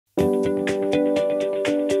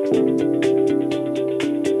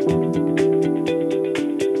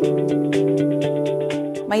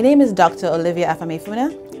My name is Dr. Olivia Afamefuna,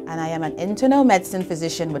 and I am an internal medicine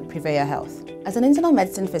physician with Prevea Health. As an internal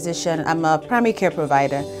medicine physician, I'm a primary care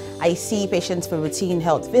provider. I see patients for routine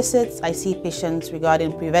health visits. I see patients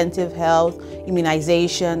regarding preventive health,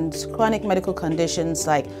 immunizations, chronic medical conditions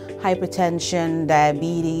like hypertension,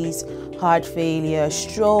 diabetes, heart failure,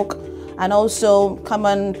 stroke, and also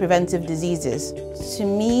common preventive diseases. To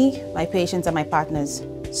me, my patients are my partners.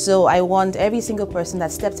 So I want every single person that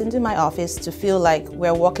steps into my office to feel like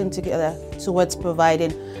we're working together towards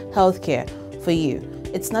providing healthcare for you.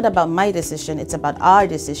 It's not about my decision, it's about our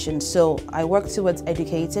decision. So I work towards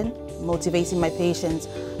educating, motivating my patients,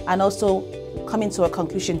 and also coming to a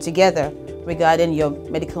conclusion together regarding your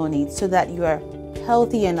medical needs so that you are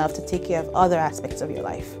healthy enough to take care of other aspects of your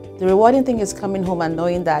life. The rewarding thing is coming home and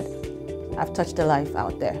knowing that I've touched a life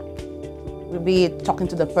out there. Be it talking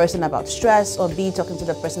to the person about stress or be talking to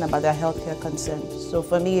the person about their healthcare concerns. So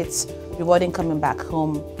for me, it's rewarding coming back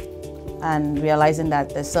home and realizing that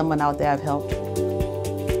there's someone out there I've helped.